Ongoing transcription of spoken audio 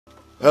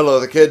Hello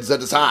the kids,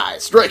 it is I,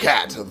 Stray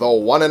Cat, the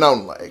one and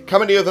only,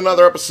 coming to you with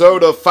another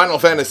episode of Final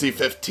Fantasy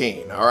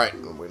 15. Alright,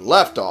 when we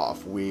left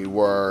off, we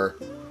were,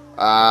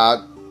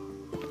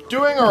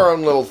 doing our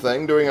own little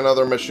thing, doing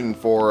another mission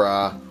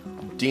for,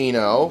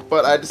 Dino,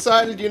 but I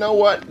decided, you know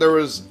what, there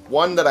was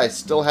one that I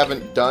still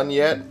haven't done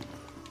yet,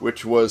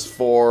 which was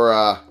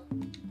for,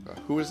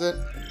 who is it?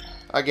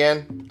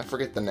 Again? I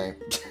forget the name.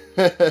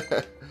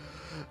 It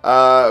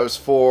was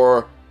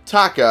for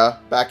Taka,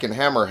 back in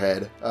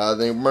Hammerhead,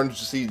 the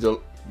emergency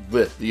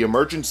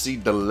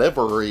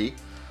delivery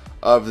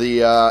of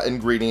the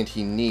ingredient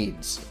he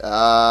needs.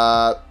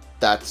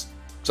 That's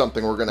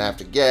something we're going to have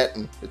to get,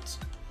 and it's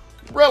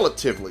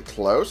relatively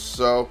close,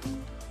 so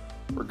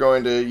we're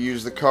going to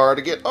use the car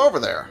to get over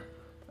there.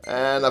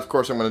 And of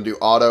course I'm going to do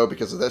auto,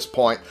 because at this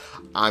point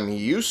I'm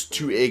used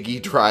to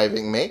Iggy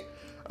driving me.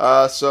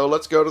 So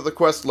let's go to the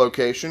quest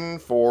location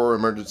for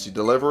emergency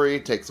delivery.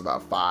 It takes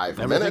about 5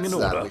 minutes.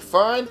 That'll be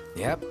fine.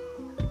 Yep.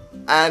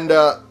 And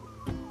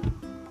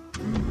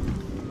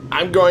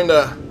I'm going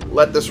to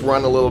let this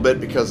run a little bit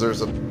because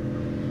there's a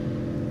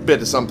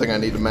bit of something I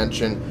need to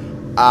mention.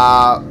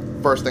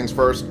 First things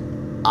first,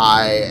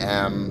 I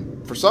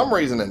am, for some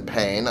reason, in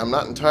pain. I'm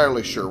not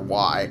entirely sure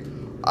why.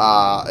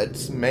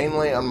 It's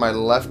mainly on my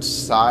left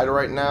side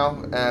right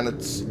now, and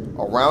it's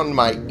around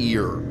my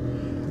ear.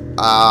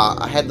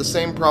 I had the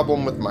same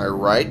problem with my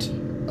right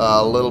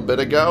a little bit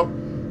ago,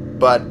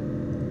 but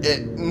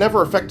it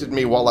never affected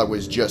me while I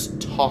was just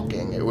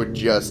talking. It would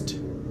just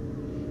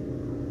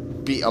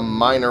be a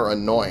minor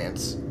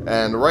annoyance.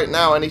 And right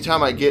now,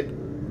 anytime I get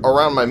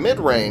around my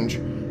mid-range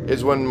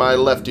is when my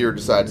left ear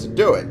decides to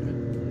do it.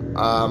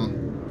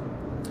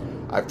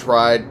 I've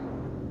tried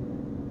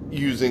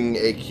using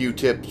a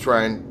Q-tip to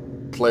try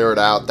and clear it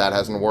out. That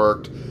hasn't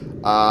worked.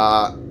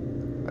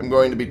 I'm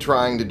going to be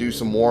trying to do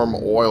some warm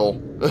oil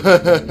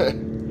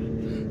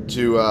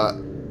to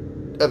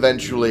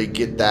eventually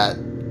get that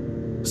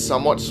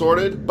somewhat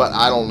sorted, but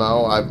I don't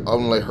know. I've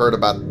only heard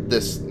about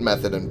this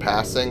method in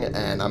passing,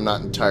 and I'm not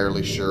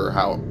entirely sure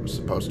how it's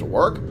supposed to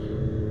work.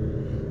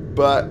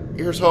 But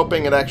here's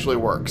hoping it actually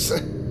works,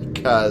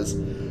 because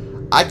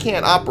I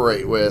can't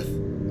operate with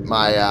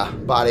my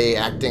body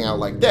acting out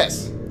like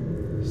this.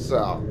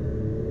 So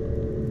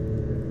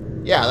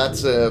yeah,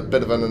 that's a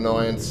bit of an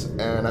annoyance,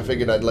 and I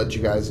figured I'd let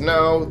you guys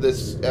know.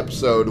 This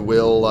episode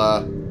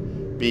will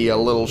be a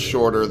little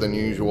shorter than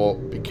usual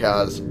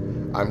because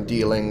I'm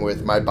dealing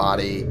with my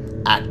body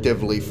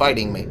actively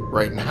fighting me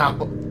right now.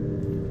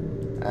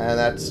 And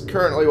that's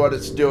currently what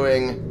it's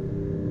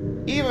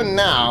doing even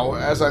now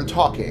as I'm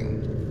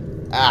talking.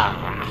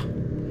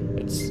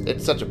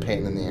 It's such a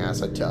pain in the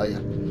ass, I tell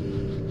you.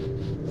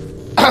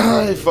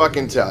 I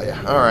fucking tell you.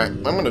 Alright,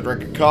 I'm gonna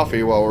drink a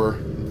coffee while we're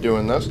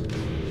doing this.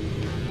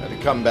 I had to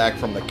come back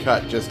from the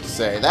cut just to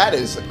say, that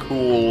is a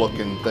cool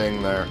looking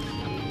thing there.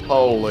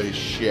 Holy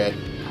shit.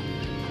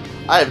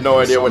 I have no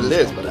idea what it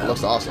is, but it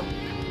looks awesome.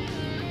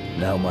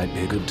 Now might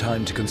be a good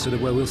time to consider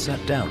where we'll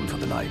set down for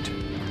the night.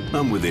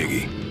 I'm with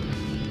Iggy.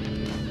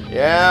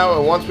 Yeah,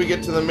 well, once we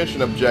get to the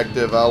mission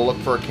objective, I'll look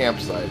for a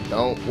campsite.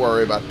 Don't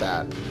worry about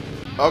that.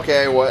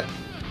 Okay, what?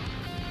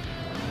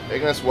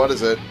 Ignis, what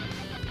is it?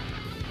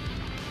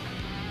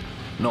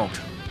 Not.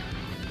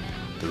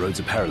 The roads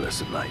are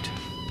perilous at night.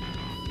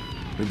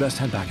 We'd best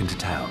head back into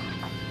town.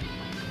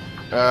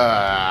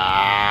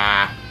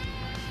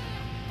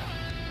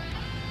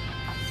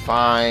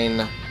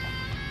 Fine.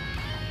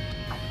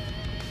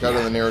 Go to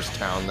the nearest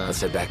town, then.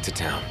 Let's head back to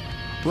town.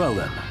 Well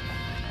then,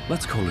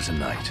 let's call it a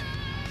night.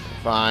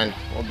 Fine,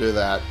 we'll do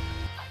that.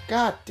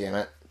 God damn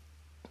it.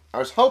 I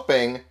was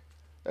hoping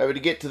I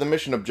would get to the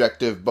mission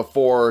objective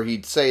before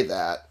he'd say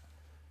that.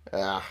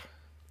 That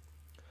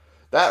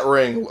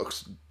ring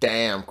looks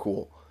damn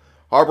cool.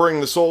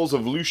 Harboring the souls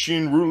of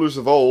Lucian rulers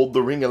of old,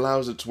 the ring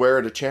allows its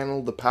wearer to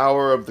channel the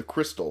power of the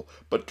crystal,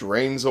 but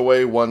drains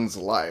away one's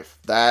life.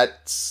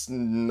 That's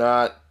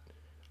not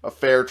a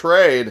fair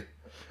trade.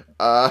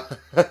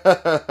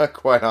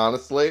 Quite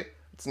honestly,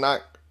 it's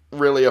not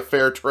really a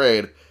fair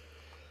trade.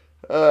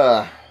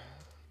 That's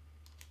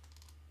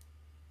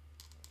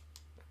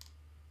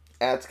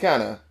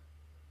kind of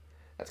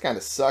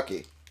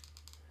sucky.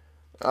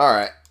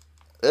 Alright.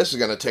 This is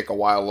going to take a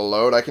while to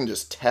load, I can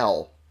just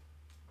tell.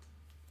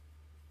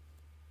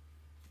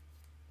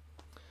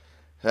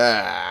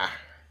 Look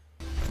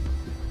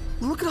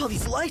at all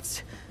these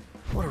lights!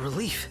 What a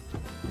relief.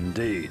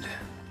 Indeed.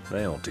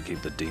 They ought to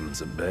keep the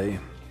demons at bay.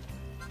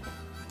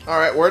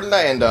 Alright, where did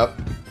I end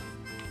up?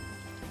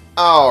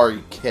 Oh, are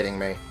you kidding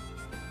me?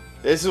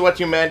 This is what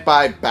you meant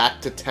by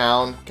back to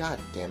town? God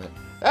damn it.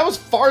 That was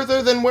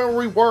farther than where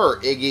we were,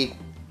 Iggy.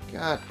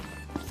 God,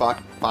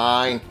 fuck,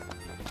 fine.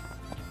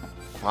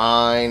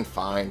 Fine.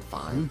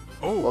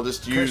 Oh, we'll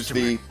just use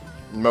the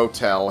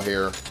motel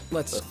here.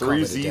 Let's the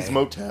Three Z's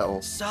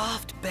Motel.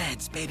 Soft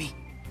beds, baby.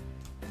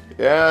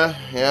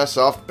 Yeah,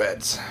 soft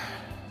beds.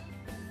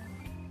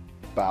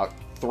 About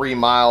 3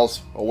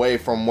 miles away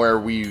from where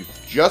we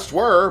just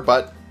were,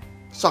 but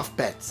soft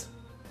beds.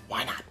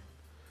 Why not?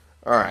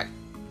 Alright.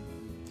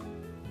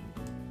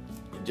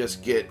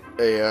 just get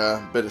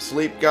a bit of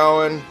sleep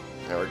going.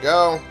 There we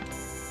go.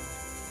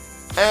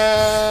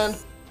 And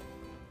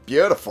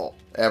beautiful.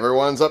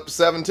 Everyone's up to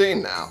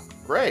 17 now.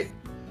 Great.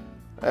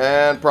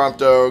 And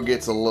Prompto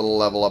gets a little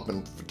level up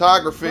in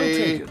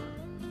photography.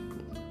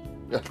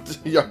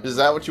 Is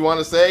that what you want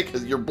to say?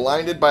 Because you're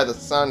blinded by the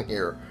sun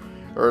here.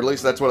 Or at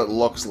least that's what it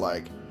looks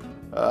like.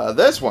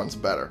 This one's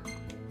better.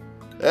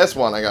 This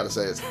one, I gotta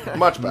say, is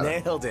much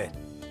better. Nailed it.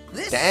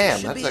 This Damn,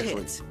 should that's be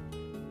actually... his.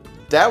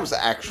 That was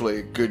actually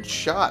a good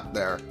shot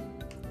there.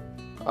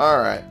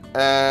 Alright,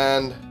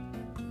 and...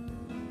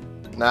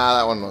 Nah,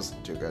 that one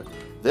wasn't too good.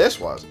 This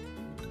was.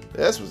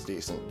 This was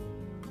decent.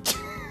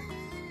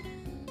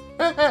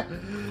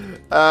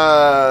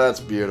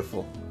 That's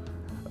beautiful.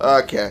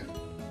 Okay.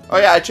 Oh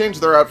yeah, I changed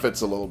their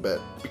outfits a little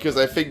bit. Because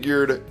I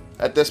figured,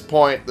 at this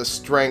point, the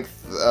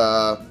strength...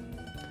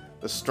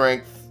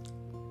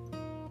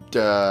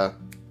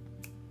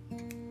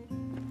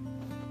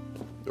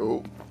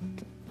 Oh.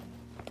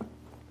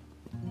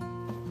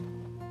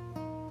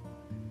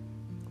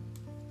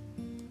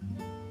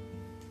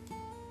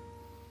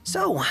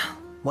 So,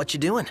 what you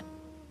doing?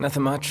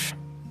 Nothing much.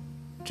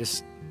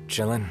 Just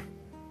chilling.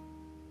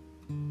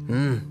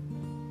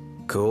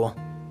 Cool.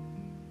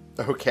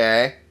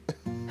 Okay.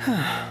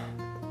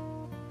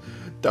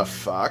 The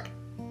fuck?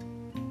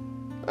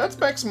 Let's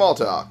make small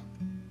talk.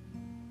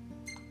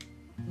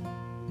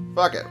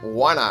 Fuck it,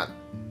 why not?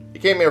 You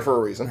came here for a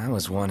reason. That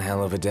was one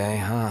hell of a day,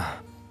 huh?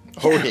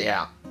 Oh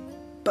yeah.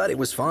 But it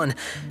was fun.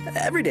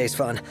 Every day's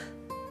fun.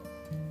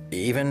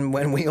 Even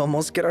when we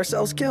almost get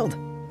ourselves killed.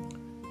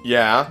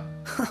 Yeah.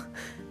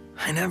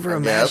 I never I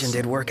imagined guess.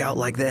 it'd work out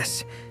like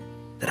this.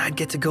 That I'd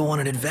get to go on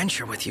an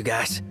adventure with you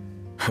guys.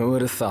 Who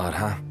would have thought,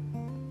 huh?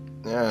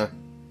 Yeah.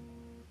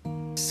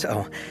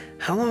 So,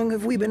 how long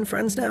have we been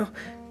friends now?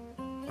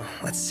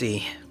 Let's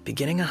see.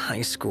 Beginning of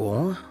high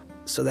school.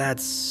 So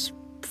that's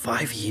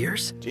 5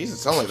 years? Jeez,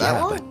 it's only that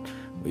Yeah, long?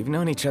 but we've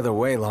known each other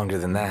way longer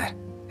than that.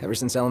 Ever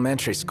since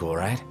elementary school,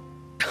 right?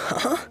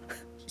 Huh?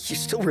 You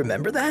still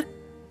remember that?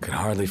 Could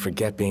hardly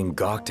forget being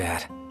gawked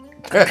at.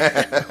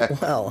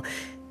 Well,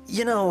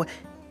 you know,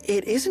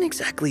 it isn't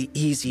exactly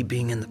easy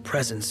being in the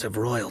presence of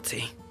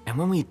royalty. And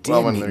when we did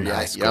Well, when meet they're in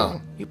high that school,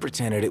 young. you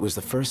pretended it was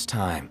the first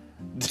time.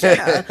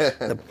 Yeah,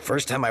 the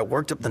first time I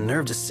worked up the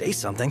nerve to say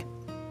something.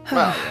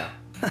 Well,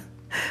 yeah.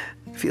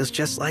 Feels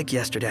just like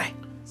yesterday.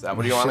 Is that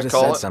what We you want should to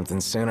have call said it? something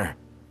sooner.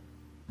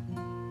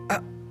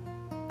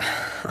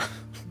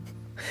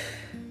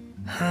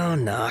 Oh,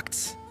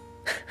 Noct.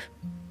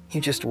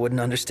 You just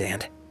wouldn't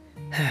understand.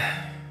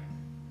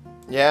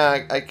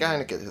 Yeah, I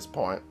kind of get his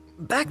point.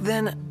 Back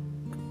then,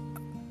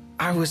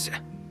 I was...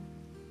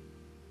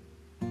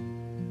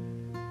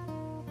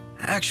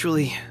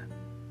 Actually,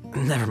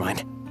 never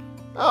mind.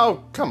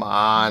 Oh, come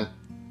on.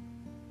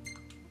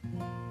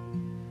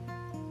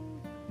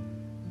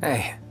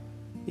 Hey,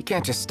 you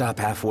can't just stop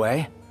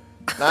halfway.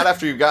 Not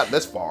after you got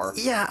this far.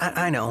 Yeah,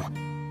 I know.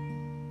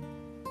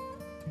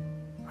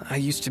 I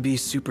used to be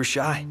super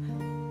shy.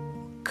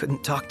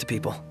 Couldn't talk to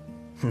people.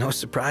 No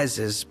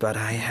surprises, but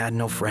I had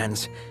no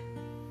friends.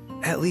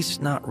 At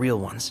least not real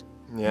ones.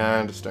 Yeah, I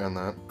understand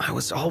that. I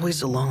was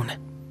always alone.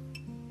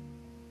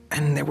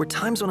 And there were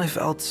times when I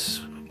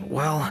felt,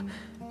 well,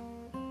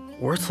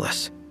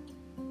 worthless.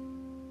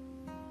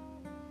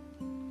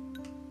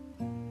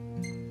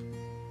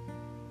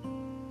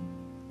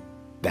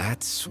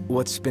 That's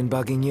what's been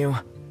bugging you?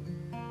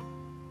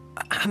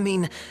 I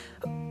mean,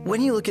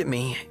 when you look at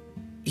me,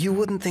 you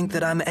wouldn't think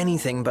that I'm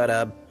anything but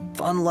a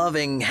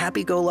fun-loving,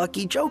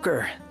 happy-go-lucky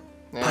joker.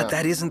 Yeah. But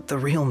that isn't the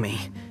real me.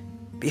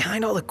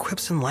 Behind all the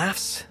quips and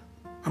laughs,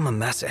 I'm a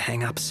mess of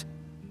hang-ups.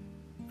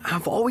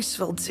 I've always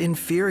felt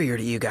inferior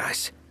to you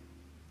guys.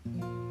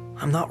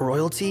 I'm not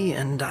royalty,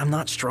 and I'm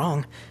not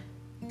strong.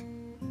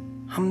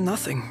 I'm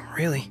nothing,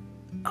 really.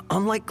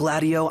 Unlike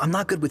Gladio, I'm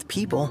not good with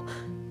people.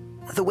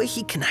 The way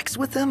he connects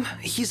with them,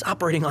 he's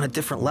operating on a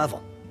different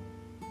level.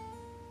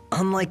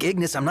 Unlike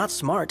Ignis, I'm not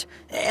smart,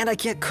 and I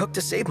can't cook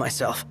to save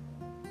myself.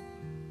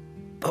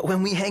 But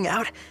when we hang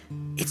out,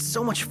 it's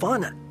so much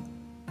fun.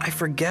 I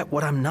forget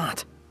what I'm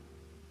not.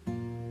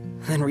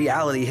 Then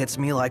reality hits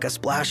me like a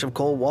splash of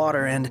cold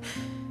water, and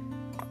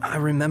I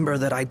remember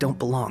that I don't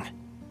belong.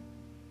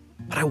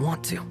 But I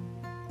want to.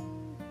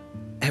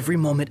 Every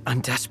moment, I'm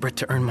desperate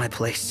to earn my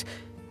place,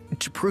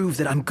 to prove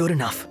that I'm good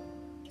enough.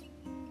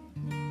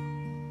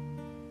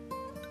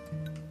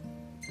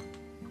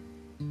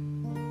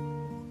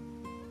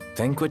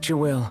 Think what you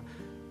will,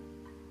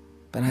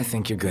 but I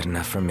think you're good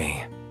enough for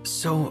me.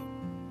 So,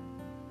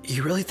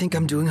 you really think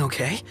I'm doing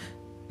okay?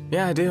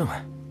 Yeah, I do.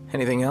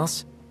 Anything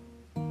else?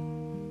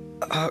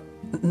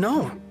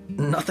 No,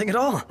 nothing at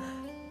all.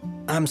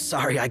 I'm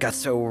sorry I got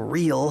so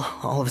real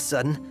all of a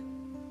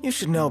sudden. You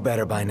should know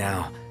better by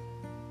now.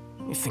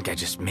 You think I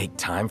just make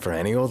time for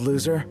any old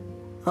loser?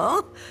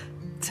 Huh?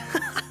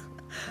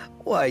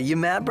 Why, you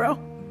mad, bro?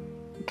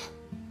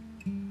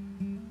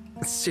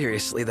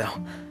 Seriously,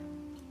 though.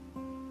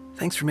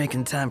 Thanks for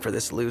making time for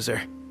this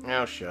loser.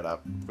 Oh, shut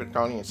up. Quit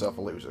calling yourself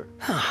a loser.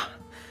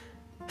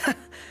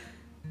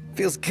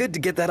 Feels good to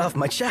get that off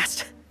my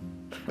chest.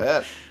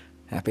 bet.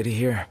 Happy to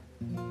hear.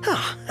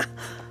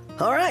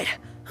 All right,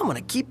 I'm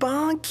gonna keep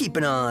on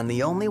keeping on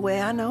the only way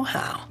I know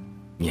how.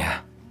 Yeah,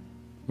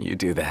 you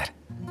do that.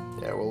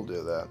 Yeah, we'll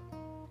do that.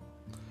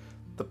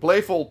 The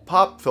playful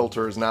pop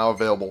filter is now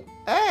available.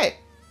 Hey!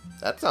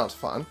 That sounds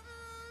fun.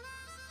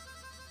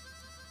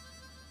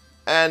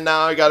 And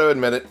now I gotta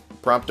admit it,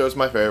 Prompto's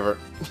my favorite.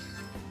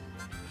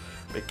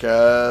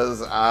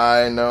 Because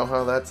I know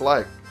how that's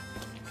like.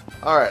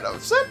 Alright,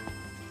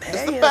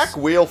 is the back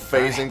wheel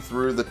phasing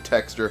through the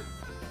texture?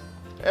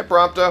 Hey,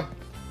 Prompto.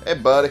 Hey,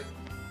 buddy.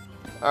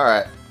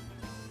 Alright.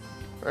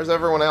 Where's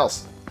everyone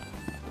else?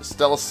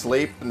 Still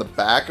asleep in the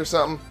back or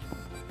something?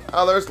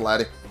 Oh, there's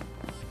Laddie.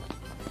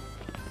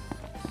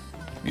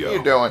 Yo. What are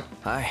you doing?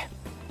 Hi.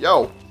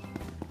 Yo.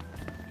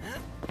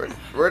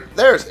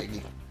 There's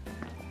Iggy.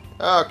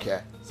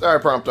 Okay. Sorry,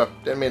 Prompto.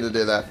 Didn't mean to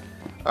do that.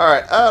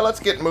 Alright, let's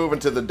get moving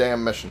to the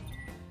damn mission.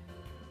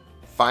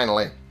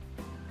 Finally.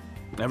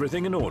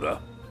 Everything in order?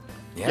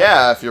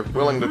 Yeah, if you're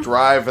willing to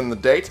drive in the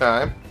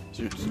daytime.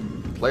 You're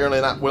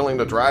clearly not willing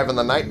to drive in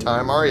the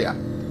nighttime, are ya?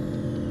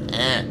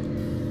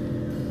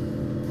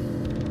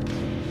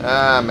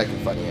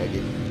 Making fun of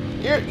you,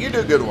 Iggy. You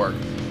do good work.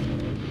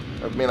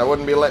 I mean, I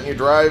wouldn't be letting you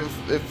drive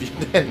if you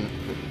didn't.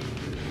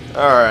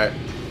 Alright.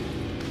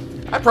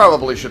 I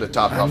probably should have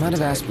topped off. I might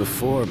have asked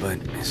before, but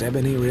is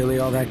Ebony really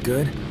all that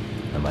good?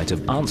 I might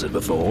have answered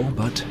before,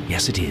 but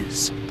yes, it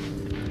is.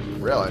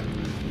 Really?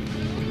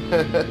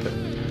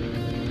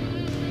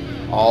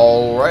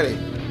 Alrighty.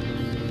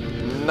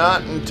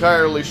 Not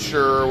entirely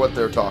sure what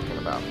they're talking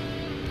about.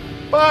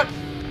 But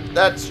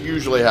that's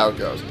usually how it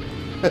goes.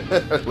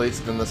 At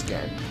least in this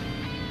game.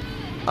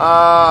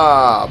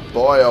 Ah,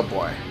 boy, oh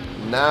boy.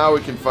 Now we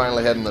can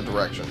finally head in the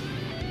direction.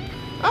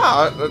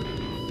 I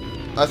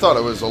thought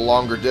it was a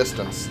longer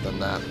distance than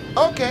that.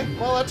 Okay,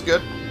 well that's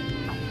good.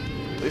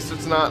 At least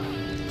it's not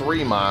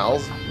 3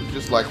 miles. It's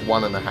just like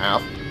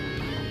 1.5.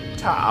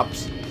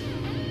 Tops.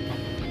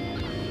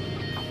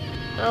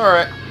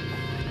 Alright.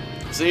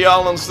 See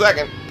y'all in a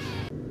second.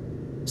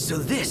 So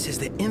this is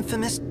the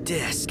infamous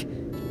disc.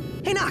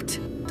 Hey, Noct,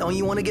 don't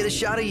you want to get a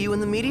shot of you in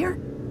the meteor?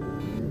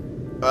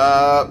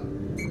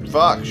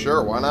 Fuck,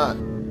 sure, why not?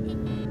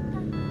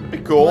 Be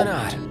cool. Why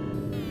not?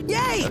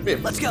 Yay!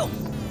 Let's go.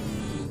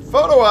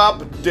 Photo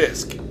op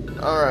disc.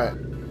 Alright.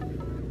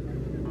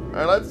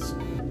 Alright, let's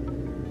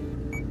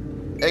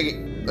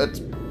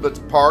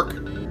park.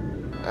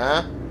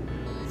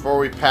 Before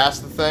we pass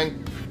the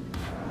thing.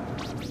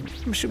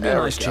 Should be There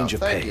a we nice go. change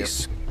of Thank you.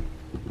 pace.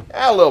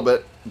 Yeah, a little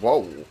bit.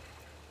 Whoa.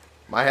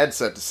 My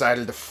headset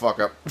decided to fuck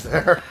up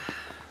there.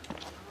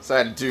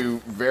 Decided to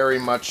very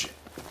much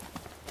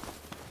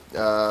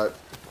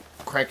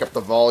crank up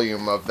the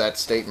volume of that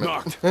statement.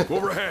 Knocked.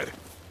 Overhead.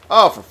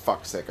 Oh, for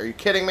fuck's sake. Are you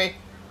kidding me?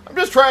 I'm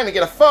just trying to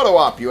get a photo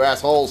op, you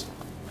assholes.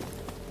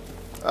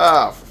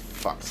 Oh, for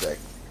fuck's sake.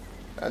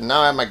 And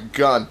now I have my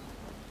gun.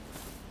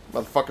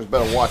 Motherfuckers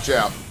better watch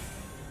out.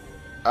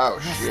 Oh,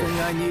 shit. Thing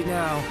I need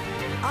now.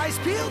 Eyes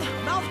peeled,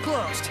 mouth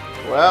closed.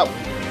 Well.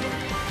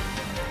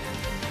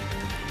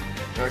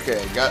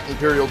 Okay, got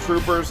Imperial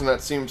troopers, and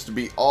that seems to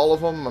be all of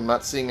them. I'm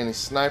not seeing any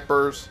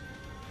snipers.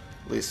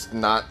 At least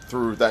not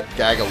through that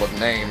gaggle of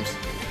names.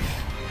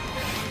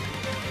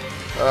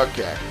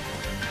 Okay.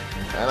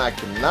 And I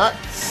cannot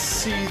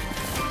see...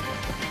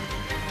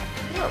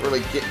 Not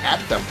really get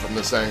at them from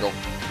this angle.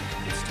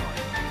 It's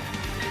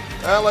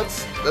time.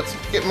 Let's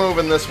get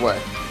moving this way.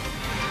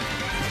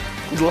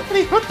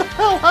 Lenny, what the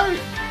hell?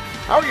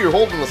 How are you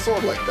holding the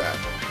sword like that?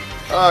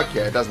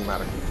 Okay, it doesn't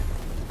matter.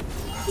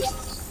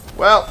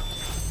 Well,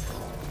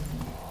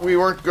 we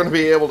weren't going to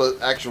be able to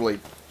actually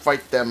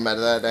fight them at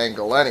that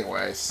angle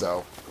anyway,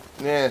 so...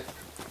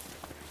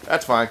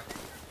 that's fine.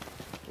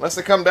 Unless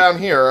they come down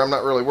here, I'm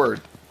not really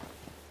worried.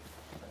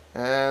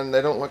 And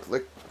they don't look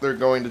like they're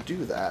going to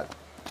do that.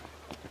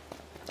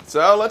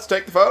 So, let's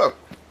take the photo.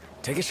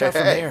 Take a shot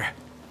from Hey. here.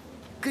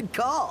 Good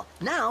call.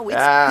 Now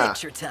it's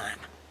picture time.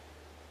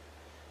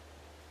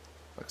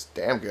 Looks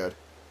damn good.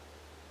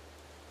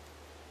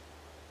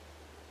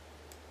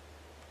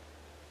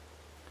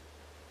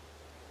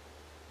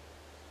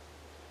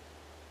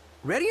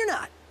 Ready or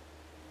not?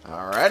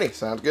 Alrighty,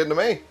 sounds good to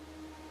me.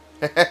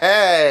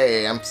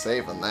 Hey, I'm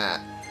saving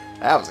that.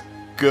 That was a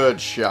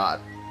good shot.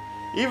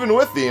 Even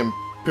with the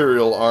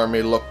Imperial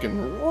Army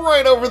looking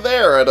right over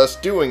there at us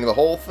doing the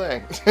whole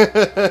thing.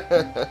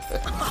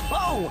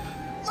 Oh,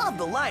 love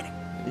the lighting.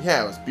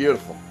 Yeah, it was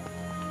beautiful.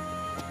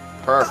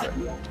 Perfect.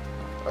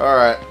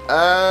 Alright,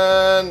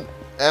 and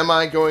am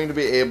I going to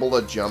be able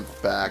to jump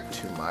back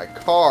to my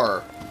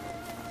car?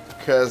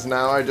 Because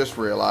now I just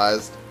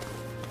realized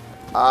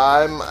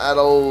I'm at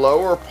a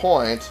lower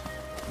point.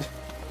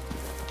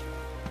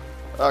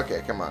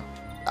 Okay, come on.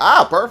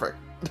 Ah, perfect.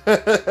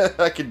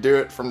 I could do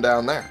it from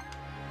down there.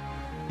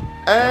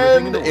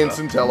 And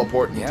instant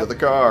teleport into the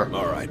car.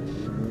 All right.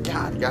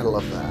 God, gotta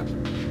love that.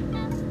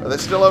 Are they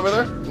still over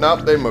there?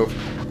 Nope, they moved.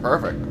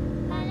 Perfect.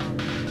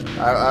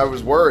 I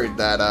was worried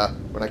that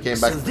when I came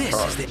back So to the this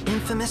car. is the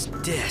infamous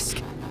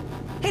disc.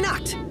 Hey,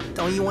 Noct,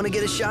 don't you want to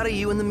get a shot of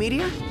you in the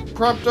meteor?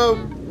 Prompto,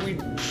 We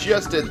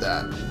just did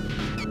that.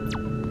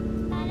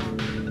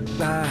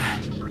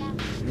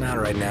 Not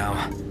right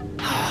now.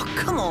 Oh,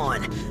 come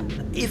on.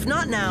 If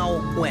not now,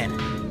 when?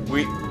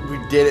 We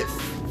did it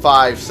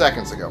 5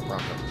 seconds ago,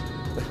 Prompto.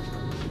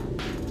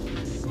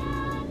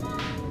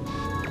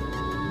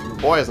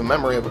 Boy has a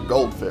memory of a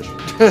goldfish.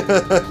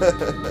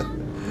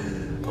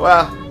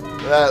 Well,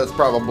 that's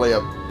probably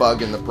a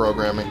bug in the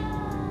programming.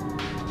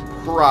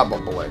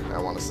 Probably, I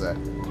want to say.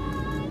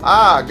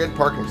 Ah, good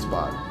parking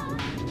spot.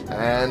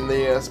 And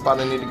the spot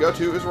I need to go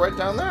to is right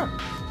down there.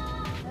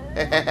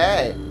 Hey, hey,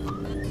 hey.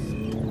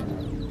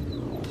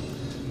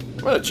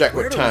 I'm going to check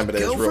what time it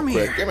is real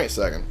quick. Give me a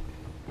second.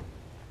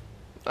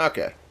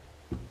 Okay.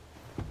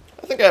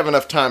 I think I have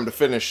enough time to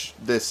finish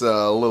this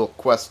little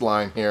quest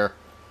line here.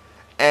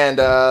 And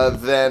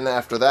then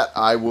after that,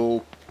 I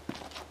will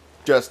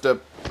just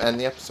end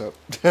the episode.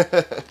 There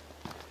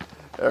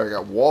we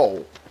go.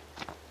 Whoa.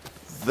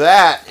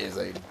 That is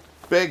a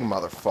big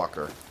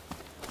motherfucker.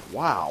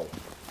 Wow.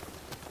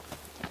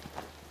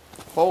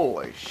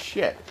 Holy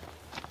shit.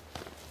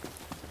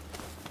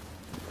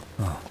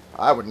 Oh.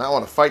 I would not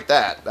want to fight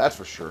that, that's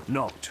for sure.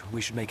 Noct, we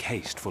should make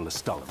haste for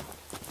Lestalem.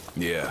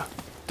 Yeah,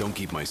 don't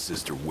keep my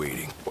sister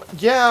waiting.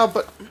 Yeah,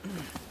 but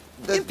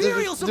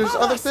Imperials there's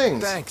above other us.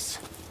 things. Thanks.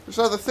 There's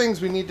other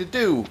things we need to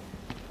do.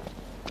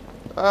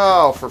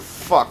 Oh, for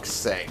fuck's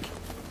sake.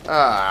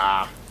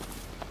 Ah.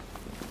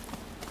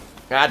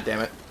 God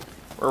damn it.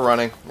 We're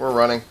running. We're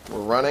running.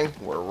 We're running.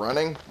 We're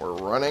running. We're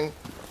running.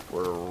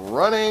 We're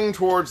running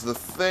towards the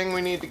thing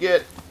we need to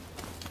get.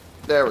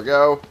 There we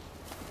go.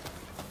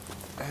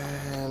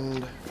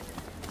 And...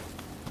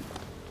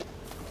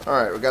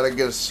 Alright, we gotta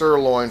get a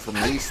sirloin from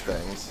these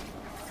things.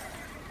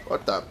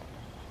 What the...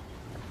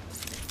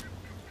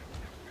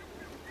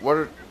 What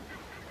are...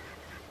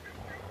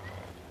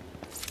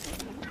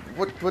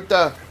 What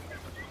the...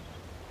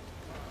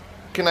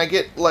 Can I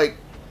get, like...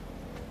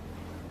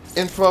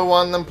 info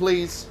on them,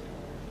 please?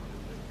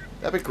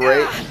 That'd be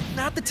great.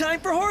 Not the time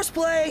for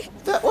horseplay.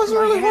 That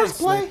wasn't really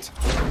horseplay.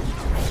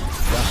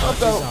 What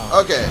the...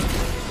 Okay.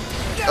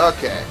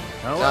 Okay.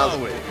 Now that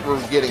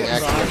we're getting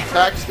active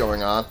attacks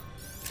going on,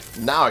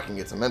 now I can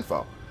get some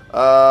info.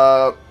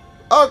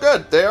 Oh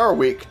good, they are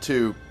weak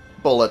to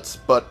bullets,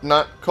 but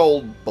not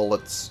cold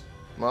bullets.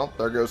 Well,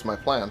 there goes my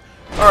plan.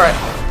 Alright,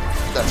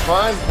 that's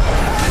fine.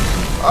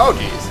 Oh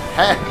jeez.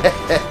 Hey,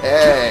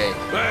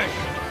 Hey,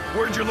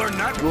 where'd you learn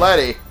that?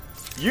 Gladdy,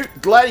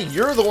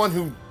 you're the one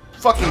who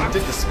fucking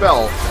did the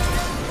spell.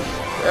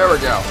 There we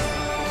go.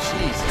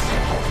 Jesus.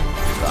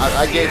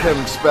 I gave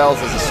him spells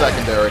as a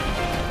secondary.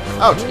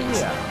 Oh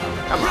jeez.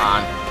 Come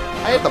on.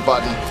 I hit the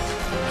button.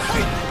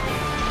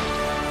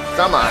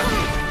 Come on.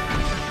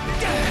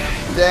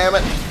 Damn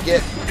it.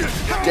 Get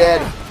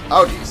dead.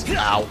 Oh, jeez.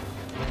 Ow.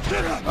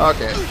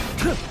 Okay.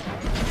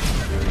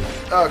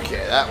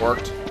 Okay, that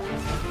worked.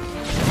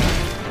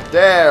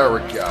 There we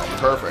go.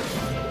 Perfect.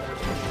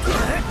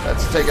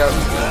 Let's take out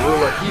the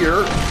ruler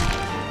here.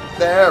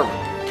 There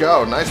we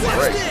go. Nice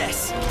break.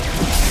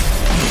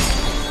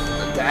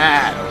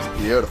 That was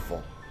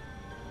beautiful.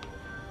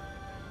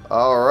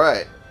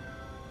 Alright.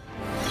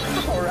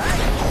 Alright,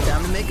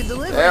 time to make a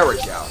delivery. There we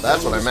go.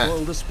 That's what I meant.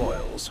 Spoil the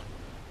spoils.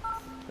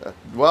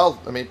 Well,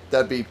 I mean,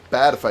 that'd be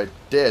bad if I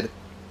did.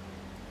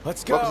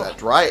 Let's go. What was that?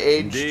 Dry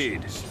aged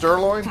Indeed.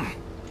 sirloin?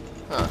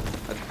 Huh.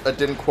 I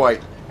didn't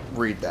quite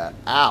read that.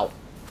 Ow.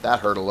 That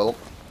hurt a little.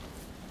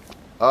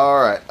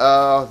 Alright.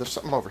 There's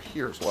something over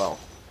here as well.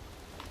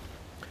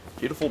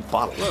 Beautiful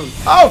bottle.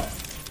 Oh!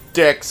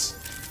 Dicks.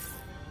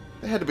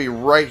 They had to be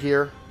right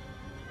here.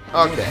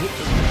 Okay.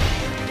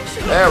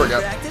 There we go.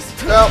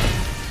 Well,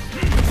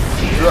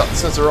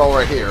 since they're all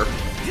right here.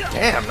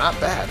 Damn, not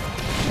bad.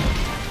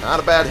 Not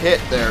a bad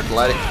hit there,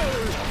 Gladdy.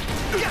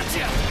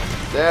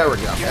 There we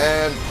go.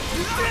 And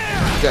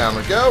down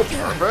we go.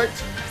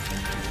 Perfect.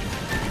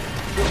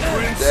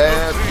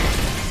 And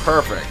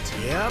perfect.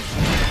 Yep.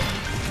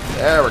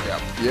 There we go.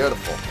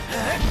 Beautiful.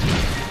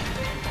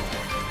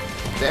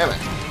 Damn it.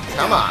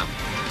 Come on.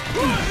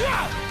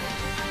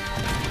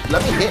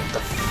 Let me hit the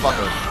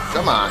fucker.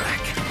 Come on.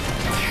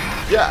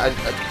 Yeah,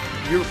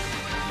 you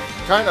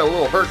kind of a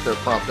little hurt there,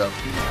 Prompto.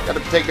 Got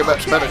to take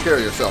better care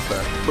of yourself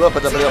there. Blah,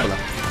 blah, blah, blah, blah.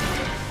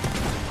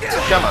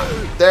 Come on.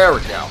 There we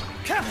go.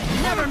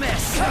 Never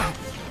miss.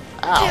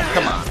 Ow,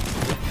 come on.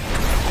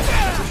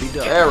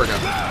 There we go.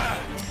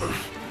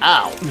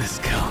 Ow. Let's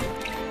go.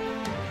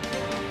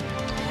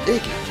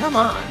 Iggy, come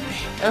on.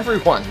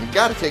 Everyone, you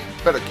got to take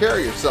better care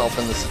of yourself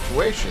in this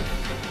situation.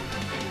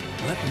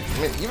 Let me I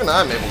mean, even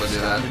I'm able to do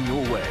that. stand in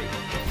your way.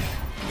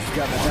 You've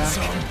got my back.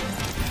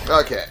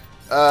 Okay.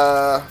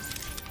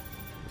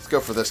 Let's go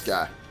for this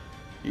guy.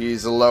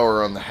 He's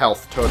lower on the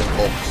health totem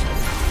pole.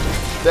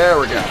 There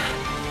we go.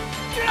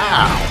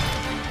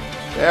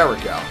 Ow. There we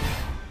go.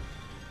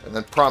 And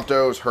then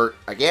Prompto's hurt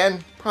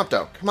again.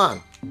 Prompto, come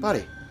on, buddy.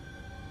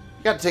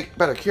 You got to take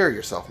better care of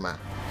yourself, man.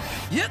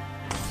 Yep.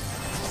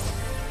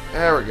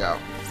 There we go.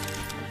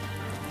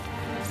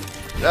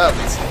 Oh,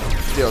 let's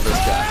deal with this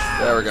guy.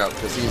 There we go,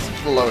 because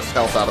he's the lowest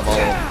health out of all of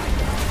them.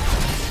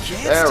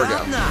 There we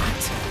go.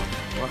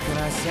 What can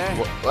I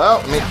say? Well,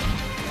 I mean,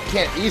 you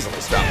can't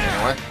easily stop me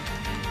anyway.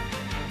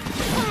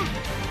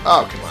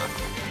 Oh, come on.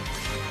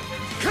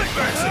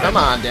 Come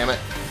on, damn it.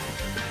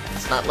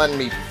 It's not letting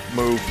me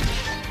move.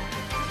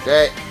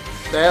 Okay,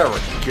 there we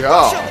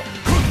go.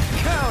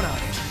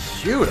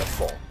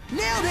 Beautiful.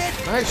 Nailed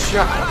it! Nice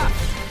shot.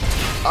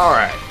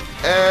 Alright,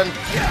 and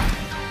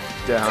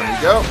down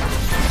you go.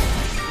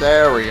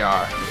 There we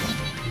are.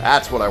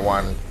 That's what I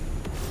wanted.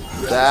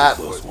 That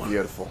was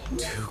beautiful.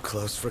 Too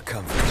close for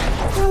comfort.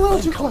 A little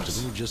too close.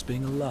 Comfortable just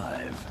being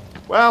alive.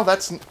 Well,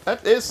 that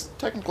is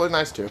technically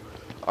nice too.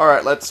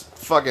 Alright, let's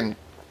fucking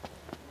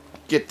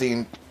get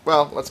the...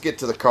 Well, let's get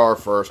to the car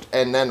first,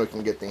 and then we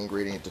can get the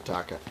ingredient to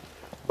Taka.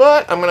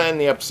 But I'm going to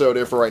end the episode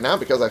here for right now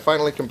because I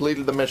finally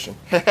completed the mission.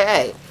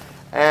 Hey!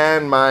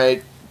 And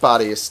my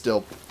body is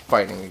still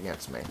fighting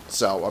against me.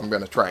 So I'm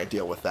going to try and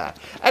deal with that.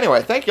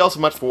 Anyway, thank you all so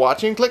much for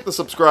watching. Click the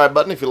subscribe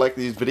button if you like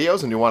these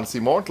videos and you want to see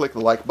more. Click the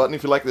like button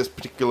if you like this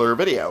particular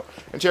video.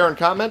 And share and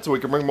comment so we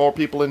can bring more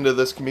people into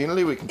this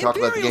community. We can talk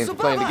about the games we're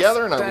playing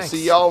together. And I will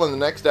see y'all in the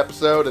next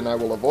episode. And I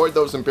will avoid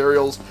those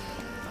Imperials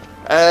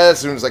as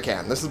soon as I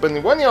can. This has been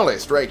the one and only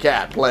Stray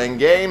Cat, playing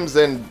games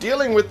and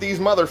dealing with these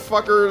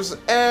motherfuckers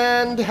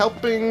and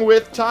helping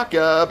with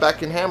Taka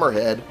back in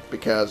Hammerhead,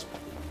 because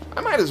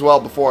I might as well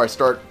before I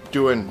start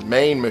doing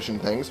main mission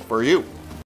things for you.